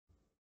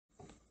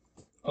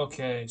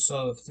Okay,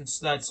 so since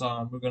that's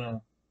on, we're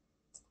gonna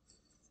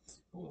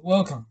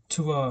welcome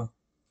to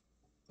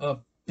a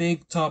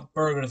big top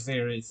burger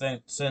theory.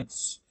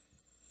 Since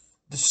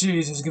the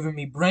series has given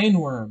me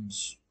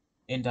brainworms,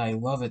 and I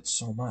love it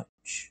so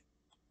much.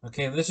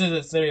 Okay, this is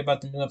a theory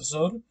about the new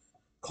episode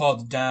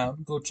called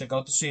Down. Go check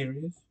out the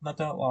series. Not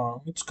that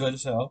long. It's good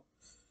as hell.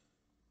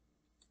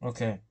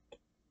 Okay,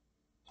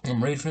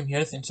 I'm reading from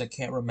here things I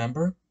can't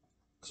remember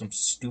because I'm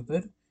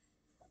stupid.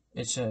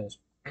 It says,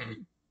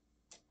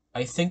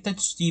 "I think that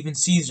Steven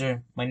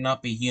Caesar might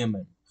not be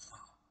human.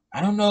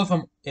 I don't know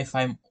if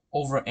I'm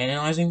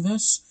overanalyzing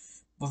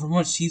this, but from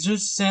what Caesar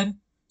said,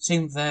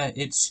 saying that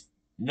it's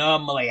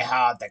normally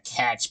hard to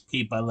catch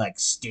people like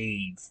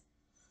Steve.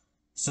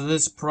 So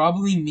this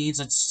probably means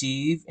that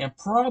Steve, and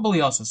probably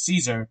also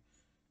Caesar,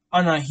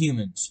 are not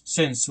humans,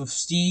 since with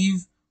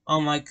Steve,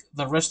 unlike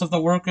the rest of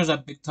the workers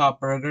at Big Top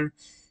Burger,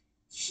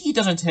 he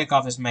doesn't take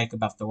off his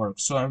makeup after work,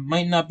 so it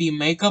might not be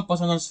makeup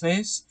what's on his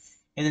face,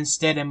 and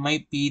instead it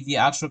might be the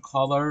actual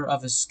color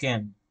of his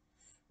skin.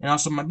 And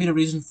also might be the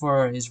reason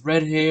for his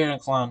red hair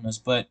and clownness,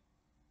 but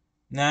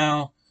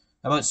now,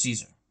 about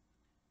Caesar.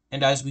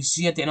 And as we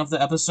see at the end of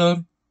the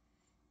episode,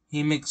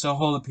 he makes a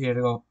hole appear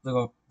to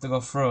go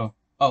through.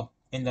 Oh,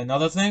 and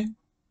another thing,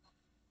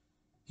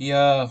 he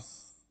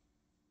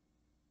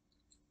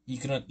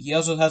he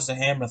also has the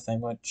hammer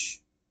thing,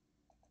 which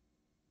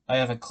I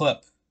have a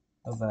clip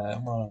of that.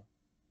 I'm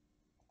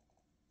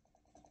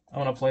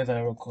gonna play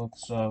that real quick.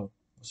 So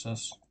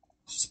let's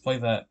just play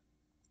that.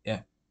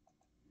 Yeah.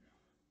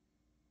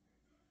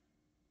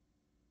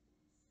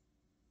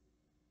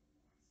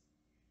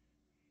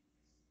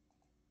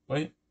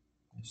 Wait.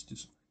 Let's do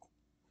something.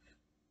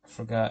 I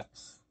forgot.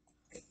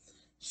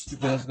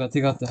 Stupid. I forgot to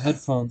take out the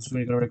headphones when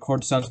you're gonna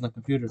record sounds on the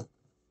computer.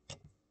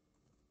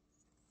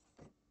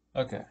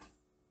 Okay.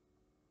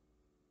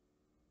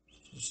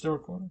 Is it still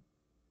recording?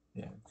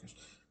 Yeah. Okay.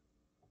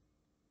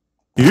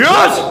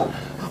 Yes!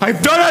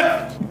 I've done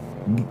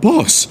it!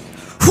 Boss,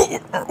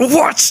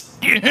 what's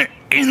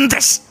in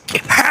this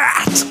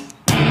hat?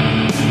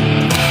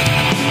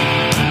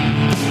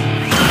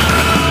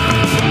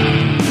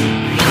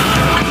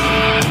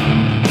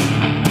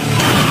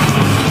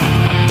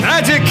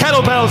 Magic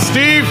kettlebell,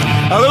 Steve!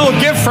 A little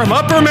gift from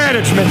upper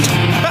management.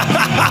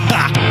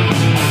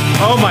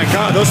 Oh my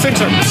god, those things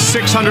are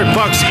 $600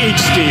 each,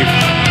 Steve.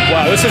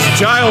 Wow, this is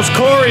Giles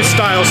Corey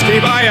style,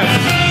 Steve. I have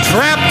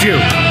trapped you.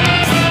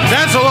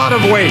 That's a lot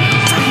of weight.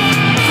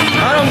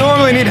 I don't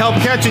normally need help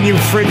catching you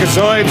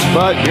freakazoids,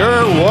 but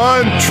you're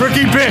one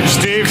tricky bitch,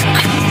 Steve.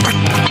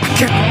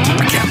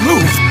 I can't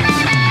move.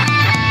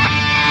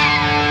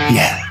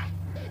 Yeah,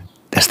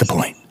 that's the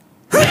point.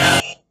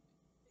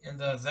 And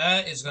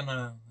that is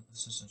gonna.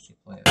 Let's just actually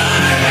play it.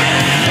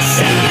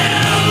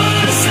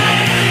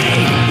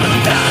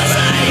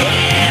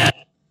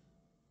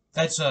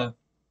 That's a.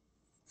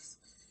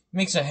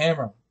 Makes a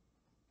hammer.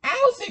 I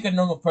don't think a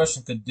normal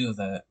person could do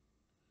that.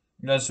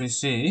 And as we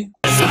see.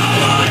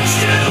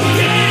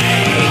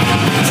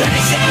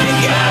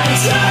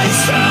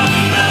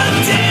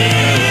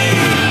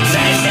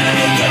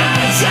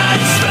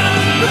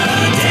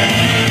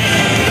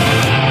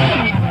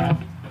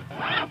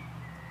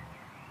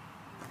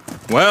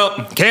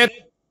 Well, can't.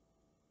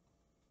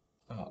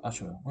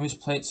 Actually, let me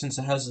just play it since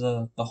it has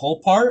the whole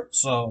part,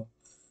 so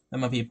that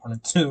might be a part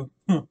of two.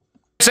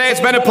 Say it's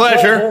been a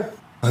pleasure.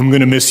 I'm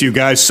gonna miss you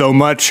guys so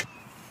much.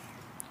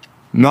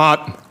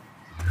 Not.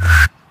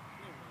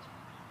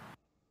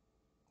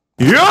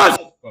 Yes!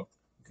 Oh,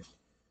 okay.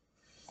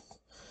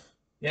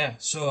 Yeah,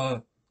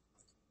 so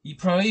he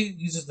probably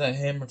uses that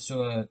hammer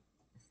to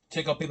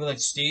take out people like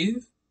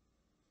Steve.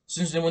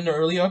 Since in the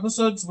earlier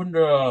episodes, when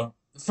they're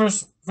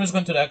first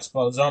going to the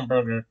expo,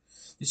 Zomburger,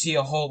 you see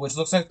a hole which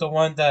looks like the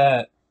one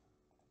that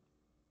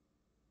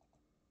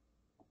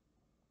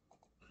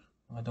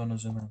I don't know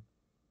zoom in.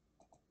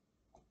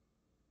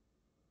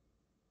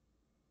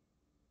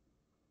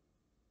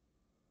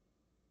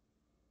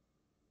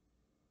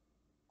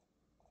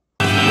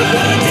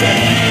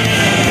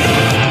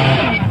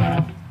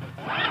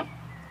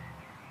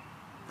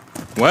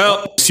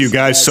 Well, miss you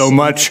guys so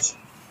much.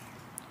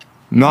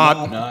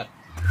 Not.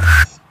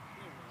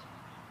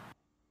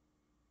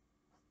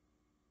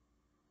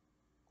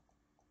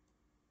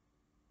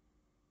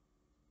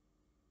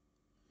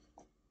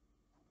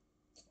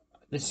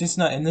 It's just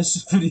not in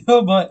this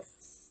video, but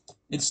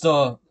it's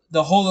the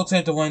hole looks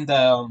like the one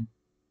that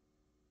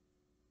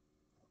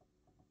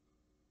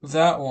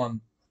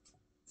one.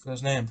 For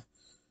his name.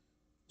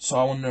 So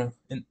I wonder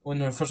when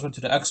they first went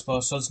to the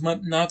expo. So this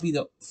might not be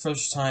the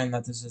first time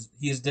that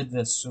he has did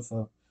this with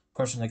a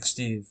person like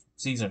Steve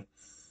Caesar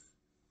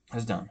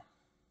has done.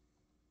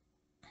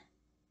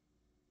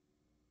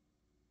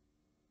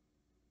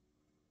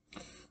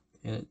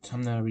 Yeah,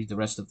 time to read the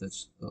rest of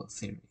this little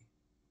theory.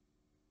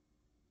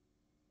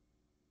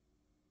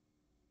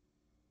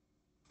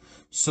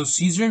 So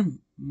Caesar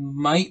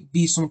might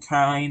be some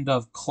kind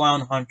of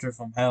clown hunter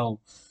from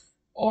hell,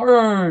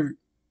 or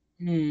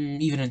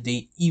even a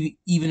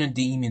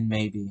demon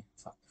maybe.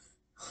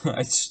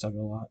 I stutter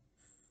a lot.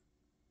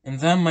 And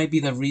that might be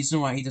the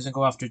reason why he doesn't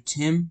go after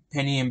Tim,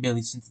 Penny, and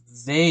Billy, since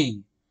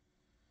they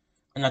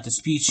are not the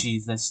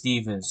species that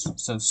Steve is.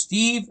 So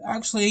Steve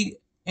actually,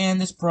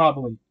 and is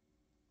probably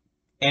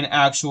an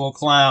actual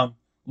clown.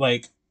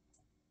 Like,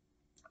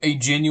 a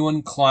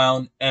genuine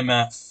clown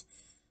MF.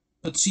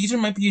 But Caesar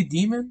might be a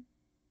demon,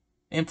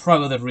 and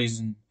probably the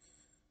reason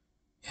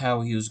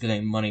how he was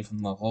getting money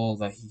from the hole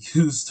that he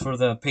used for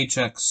the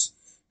paychecks,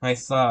 I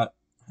thought,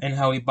 and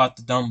how he bought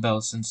the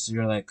dumbbells since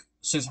you're like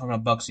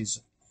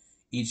 $600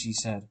 each, he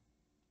said.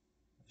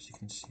 As you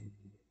can see.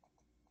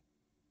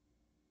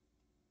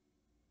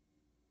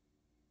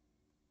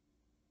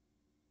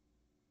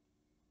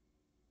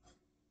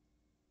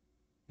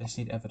 I just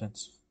need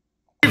evidence.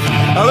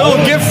 A little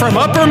gift from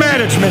upper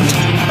management.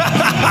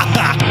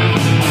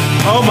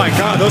 Oh my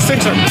god, those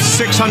things are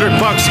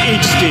 $600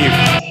 each,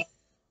 Steve.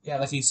 Yeah,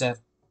 like he said.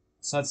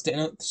 So it's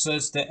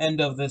the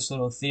end of this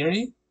little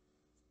theory.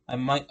 I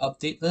might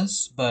update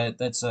this, but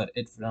that's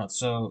it for now.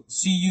 So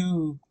see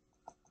you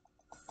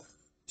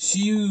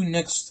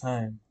next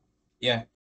time. Yeah.